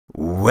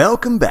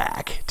Welcome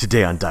back!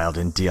 Today on Dialed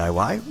In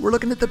DIY, we're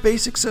looking at the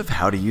basics of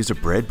how to use a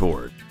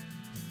breadboard.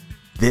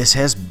 This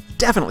has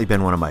definitely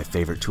been one of my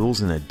favorite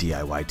tools in a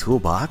DIY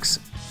toolbox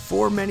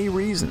for many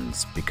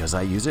reasons, because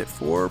I use it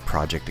for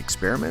project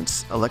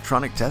experiments,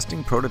 electronic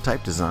testing,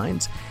 prototype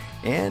designs,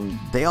 and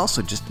they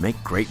also just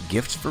make great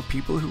gifts for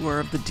people who are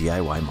of the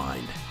DIY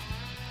mind.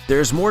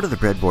 There's more to the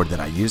breadboard that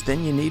I use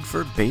than you need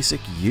for basic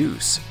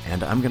use,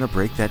 and I'm going to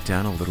break that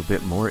down a little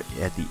bit more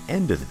at the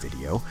end of the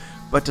video,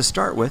 but to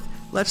start with,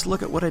 let's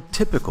look at what a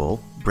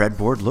typical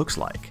breadboard looks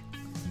like.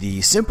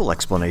 The simple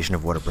explanation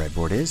of what a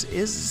breadboard is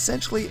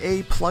essentially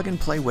a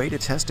plug-and-play way to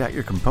test out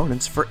your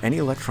components for any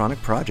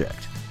electronic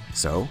project.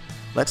 So,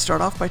 let's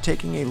start off by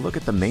taking a look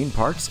at the main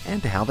parts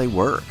and how they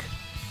work.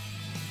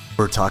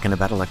 We're talking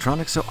about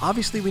electronics, so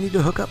obviously we need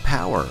to hook up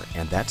power,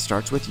 and that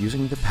starts with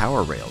using the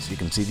power rails. You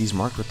can see these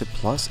marked with the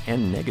plus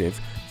and negative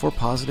for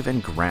positive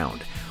and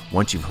ground.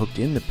 Once you've hooked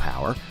in the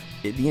power,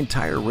 the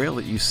entire rail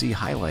that you see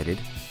highlighted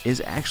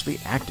is actually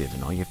active,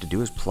 and all you have to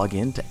do is plug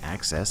in to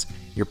access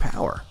your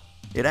power.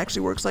 It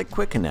actually works like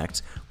quick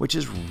connects, which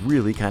is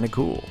really kind of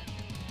cool.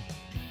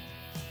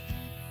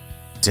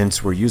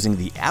 Since we're using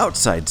the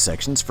outside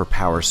sections for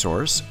power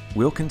source,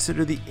 we'll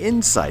consider the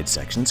inside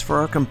sections for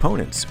our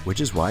components,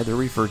 which is why they're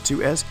referred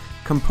to as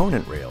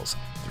component rails.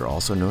 They're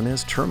also known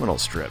as terminal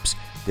strips.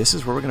 This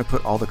is where we're going to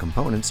put all the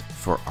components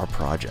for our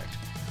project.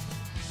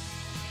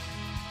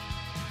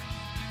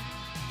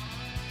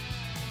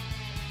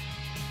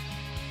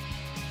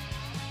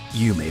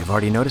 You may have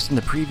already noticed in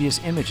the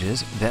previous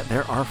images that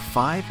there are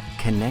 5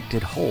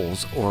 connected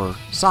holes or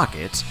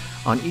sockets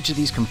on each of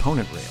these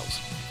component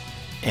rails.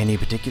 Any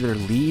particular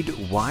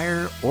lead,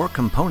 wire, or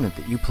component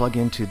that you plug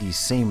into the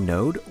same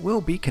node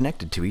will be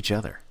connected to each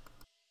other.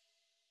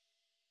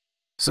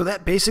 So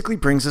that basically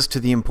brings us to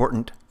the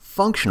important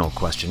functional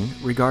question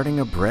regarding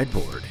a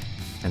breadboard,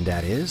 and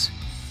that is,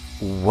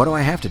 what do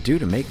I have to do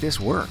to make this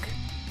work?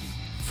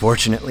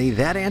 Fortunately,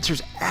 that answer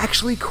is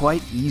actually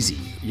quite easy.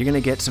 You're going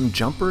to get some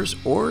jumpers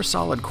or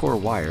solid core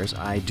wires.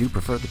 I do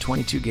prefer the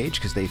 22 gauge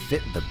because they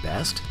fit the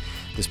best.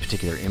 This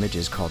particular image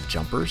is called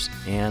jumpers,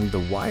 and the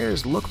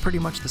wires look pretty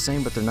much the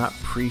same, but they're not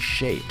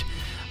pre-shaped.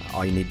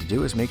 All you need to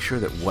do is make sure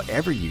that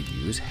whatever you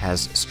use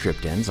has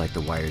stripped ends like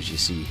the wires you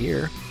see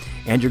here,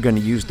 and you're going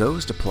to use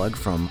those to plug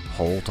from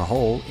hole to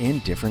hole in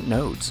different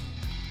nodes.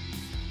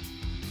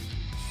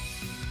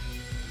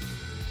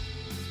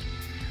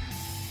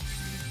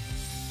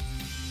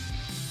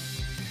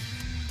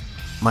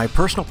 My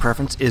personal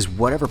preference is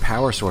whatever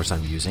power source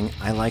I'm using.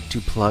 I like to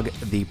plug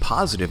the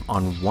positive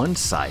on one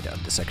side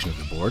of the section of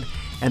the board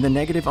and the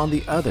negative on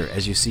the other,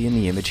 as you see in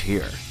the image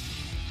here.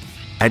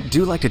 I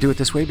do like to do it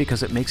this way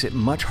because it makes it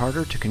much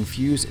harder to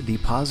confuse the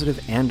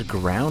positive and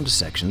ground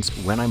sections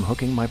when I'm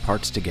hooking my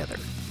parts together.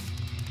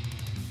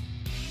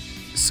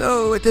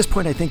 So at this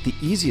point, I think the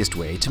easiest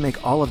way to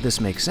make all of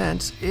this make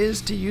sense is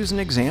to use an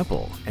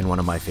example, and one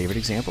of my favorite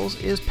examples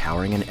is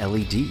powering an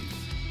LED.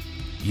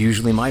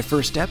 Usually my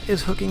first step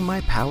is hooking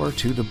my power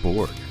to the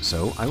board,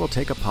 so I will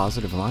take a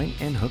positive line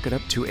and hook it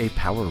up to a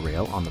power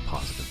rail on the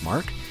positive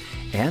mark,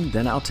 and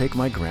then I'll take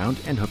my ground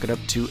and hook it up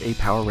to a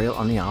power rail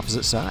on the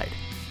opposite side.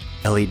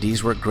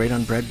 LEDs work great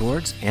on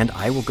breadboards, and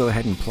I will go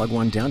ahead and plug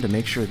one down to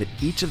make sure that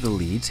each of the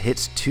leads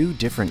hits 2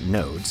 different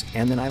nodes,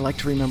 and then I like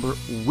to remember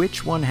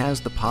which one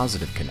has the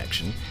positive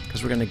connection,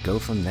 because we're going to go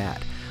from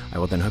that. I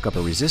will then hook up a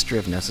resistor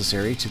if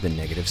necessary to the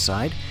negative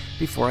side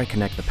before I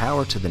connect the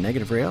power to the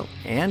negative rail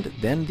and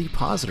then the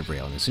positive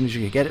rail. And as soon as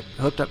you get it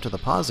hooked up to the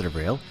positive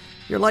rail,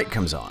 your light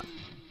comes on.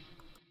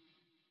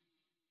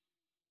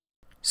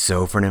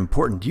 So for an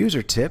important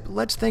user tip,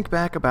 let's think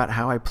back about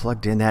how I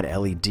plugged in that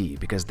LED,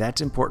 because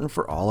that's important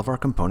for all of our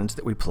components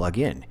that we plug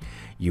in.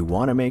 You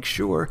want to make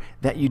sure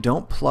that you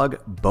don't plug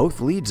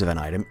both leads of an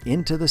item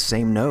into the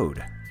same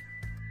node.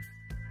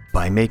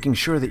 By making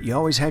sure that you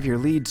always have your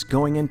leads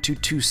going into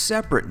 2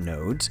 separate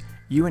nodes,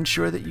 you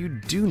ensure that you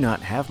do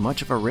not have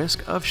much of a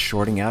risk of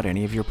shorting out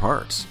any of your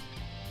parts.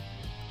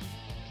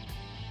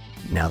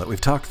 Now that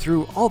we've talked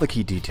through all the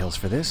key details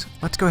for this,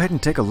 let's go ahead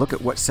and take a look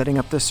at what setting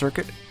up this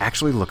circuit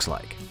actually looks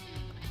like.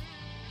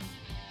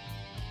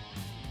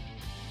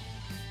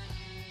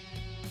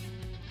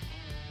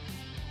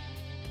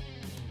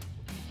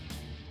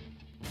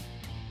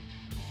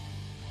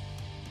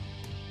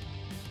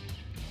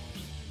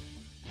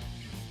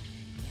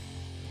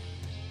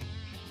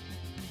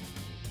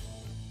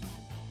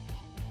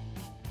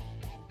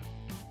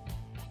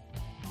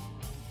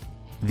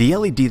 The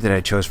LED that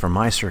I chose for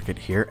my circuit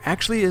here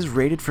actually is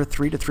rated for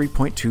 3 to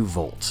 3.2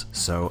 volts,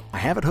 so I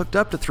have it hooked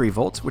up to 3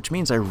 volts, which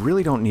means I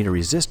really don't need a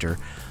resistor,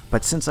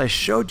 but since I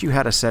showed you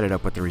how to set it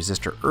up with the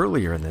resistor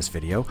earlier in this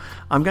video,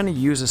 I'm going to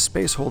use a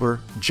space holder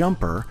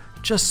jumper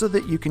just so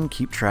that you can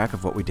keep track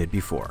of what we did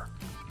before.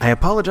 I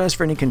apologize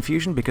for any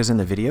confusion because in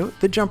the video,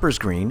 the jumper's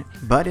green,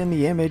 but in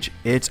the image,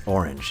 it's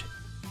orange.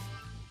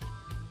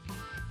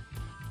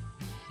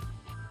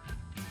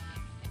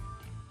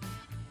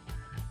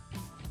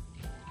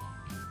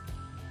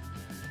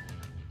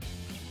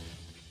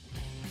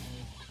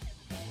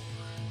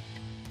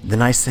 The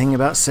nice thing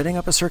about setting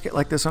up a circuit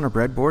like this on a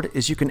breadboard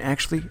is you can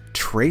actually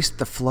trace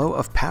the flow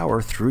of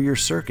power through your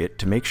circuit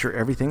to make sure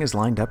everything is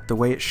lined up the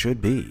way it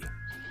should be.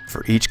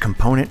 For each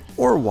component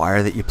or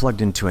wire that you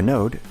plugged into a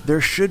node, there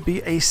should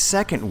be a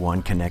second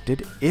one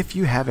connected if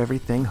you have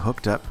everything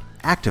hooked up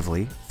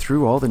actively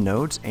through all the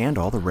nodes and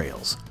all the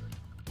rails.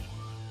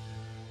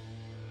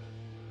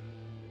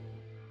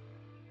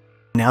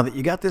 Now that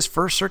you got this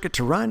first circuit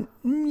to run,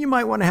 you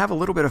might want to have a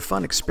little bit of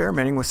fun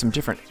experimenting with some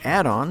different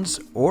add-ons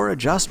or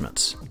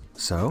adjustments.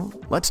 So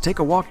let's take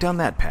a walk down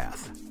that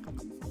path.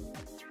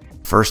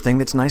 First thing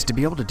that's nice to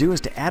be able to do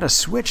is to add a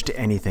switch to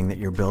anything that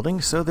you're building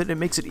so that it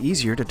makes it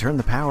easier to turn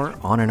the power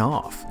on and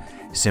off.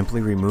 Simply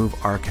remove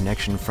our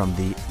connection from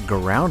the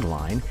ground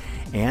line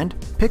and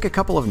pick a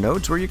couple of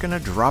nodes where you're going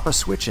to drop a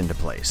switch into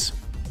place.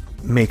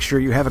 Make sure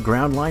you have a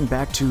ground line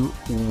back to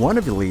one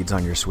of the leads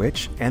on your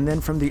switch, and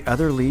then from the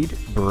other lead,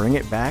 bring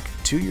it back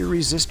to your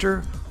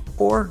resistor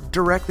or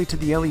directly to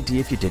the LED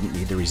if you didn't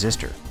need the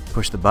resistor.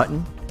 Push the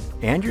button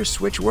and your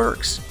switch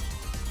works.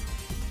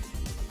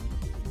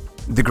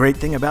 The great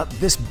thing about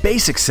this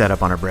basic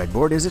setup on a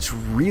breadboard is it's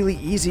really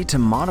easy to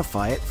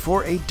modify it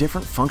for a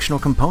different functional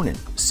component.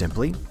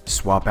 Simply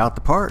swap out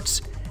the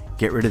parts,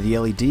 get rid of the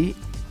LED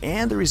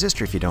and the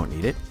resistor if you don't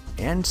need it,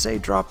 and say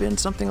drop in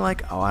something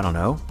like, oh, I don't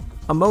know,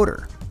 a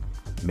motor,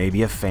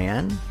 maybe a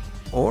fan,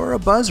 or a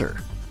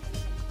buzzer.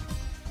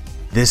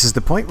 This is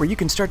the point where you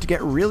can start to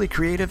get really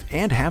creative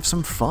and have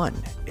some fun.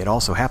 It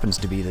also happens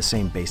to be the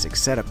same basic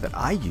setup that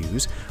I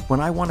use when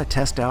I want to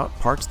test out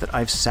parts that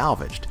I've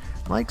salvaged,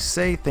 like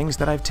say things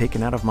that I've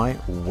taken out of my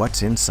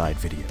What's Inside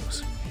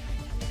videos.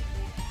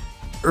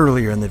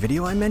 Earlier in the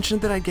video I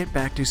mentioned that I'd get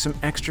back to some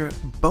extra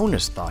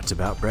bonus thoughts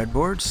about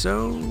breadboards,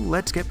 so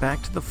let's get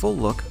back to the full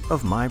look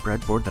of my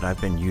breadboard that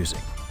I've been using.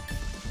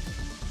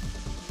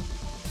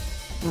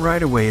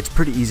 Right away, it's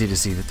pretty easy to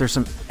see that there's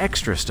some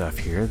extra stuff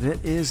here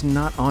that is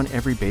not on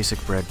every basic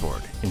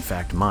breadboard. In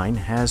fact, mine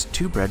has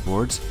two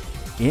breadboards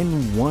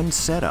in one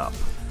setup.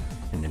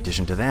 In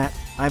addition to that,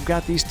 I've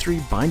got these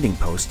three binding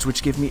posts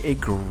which give me a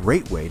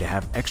great way to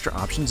have extra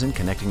options in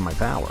connecting my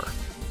power.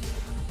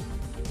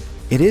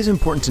 It is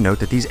important to note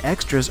that these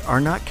extras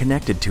are not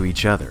connected to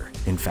each other.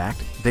 In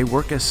fact, they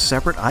work as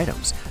separate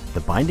items.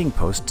 The binding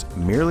posts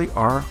merely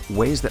are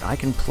ways that I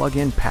can plug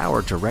in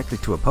power directly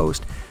to a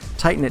post,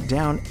 tighten it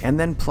down, and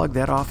then plug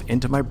that off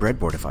into my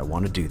breadboard if I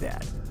want to do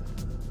that.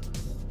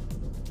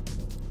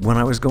 When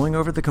I was going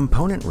over the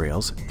component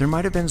rails, there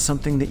might have been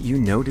something that you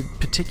noted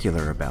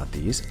particular about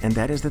these, and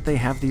that is that they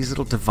have these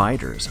little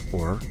dividers,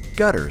 or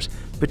gutters,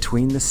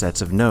 between the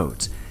sets of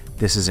nodes.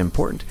 This is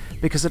important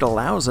because it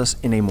allows us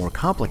in a more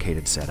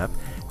complicated setup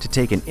to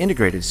take an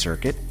integrated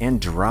circuit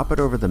and drop it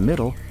over the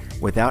middle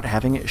without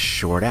having it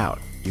short out.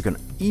 You can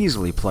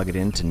easily plug it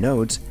into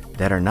nodes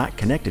that are not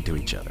connected to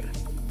each other.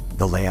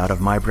 The layout of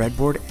my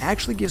breadboard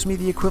actually gives me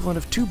the equivalent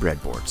of two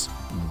breadboards.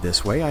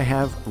 This way I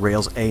have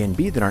rails A and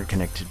B that aren't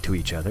connected to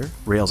each other,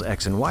 rails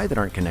X and Y that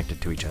aren't connected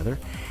to each other,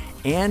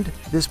 and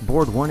this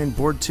board 1 and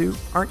board 2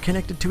 aren't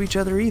connected to each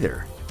other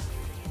either.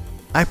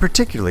 I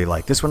particularly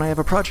like this when I have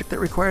a project that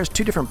requires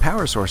two different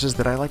power sources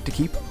that I like to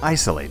keep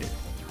isolated.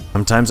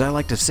 Sometimes I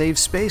like to save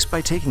space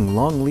by taking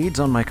long leads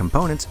on my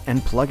components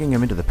and plugging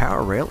them into the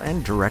power rail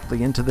and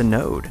directly into the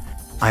node.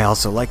 I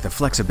also like the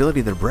flexibility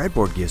the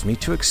breadboard gives me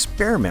to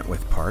experiment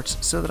with parts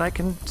so that I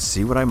can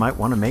see what I might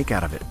want to make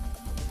out of it,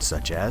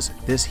 such as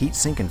this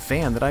heatsink and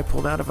fan that I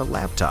pulled out of a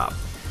laptop.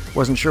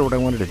 Wasn't sure what I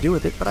wanted to do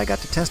with it, but I got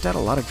to test out a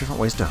lot of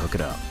different ways to hook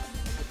it up.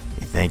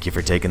 Thank you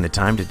for taking the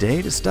time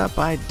today to stop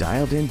by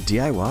Dialed In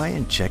DIY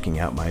and checking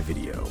out my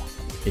video.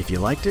 If you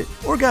liked it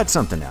or got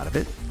something out of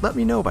it, let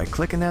me know by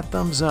clicking that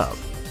thumbs up.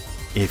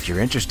 If you're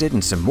interested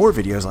in some more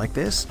videos like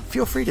this,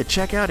 feel free to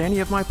check out any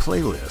of my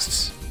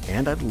playlists.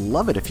 And I'd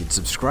love it if you'd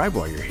subscribe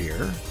while you're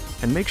here,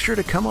 and make sure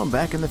to come on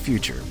back in the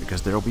future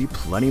because there'll be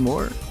plenty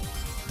more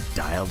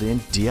Dialed In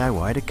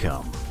DIY to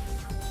come.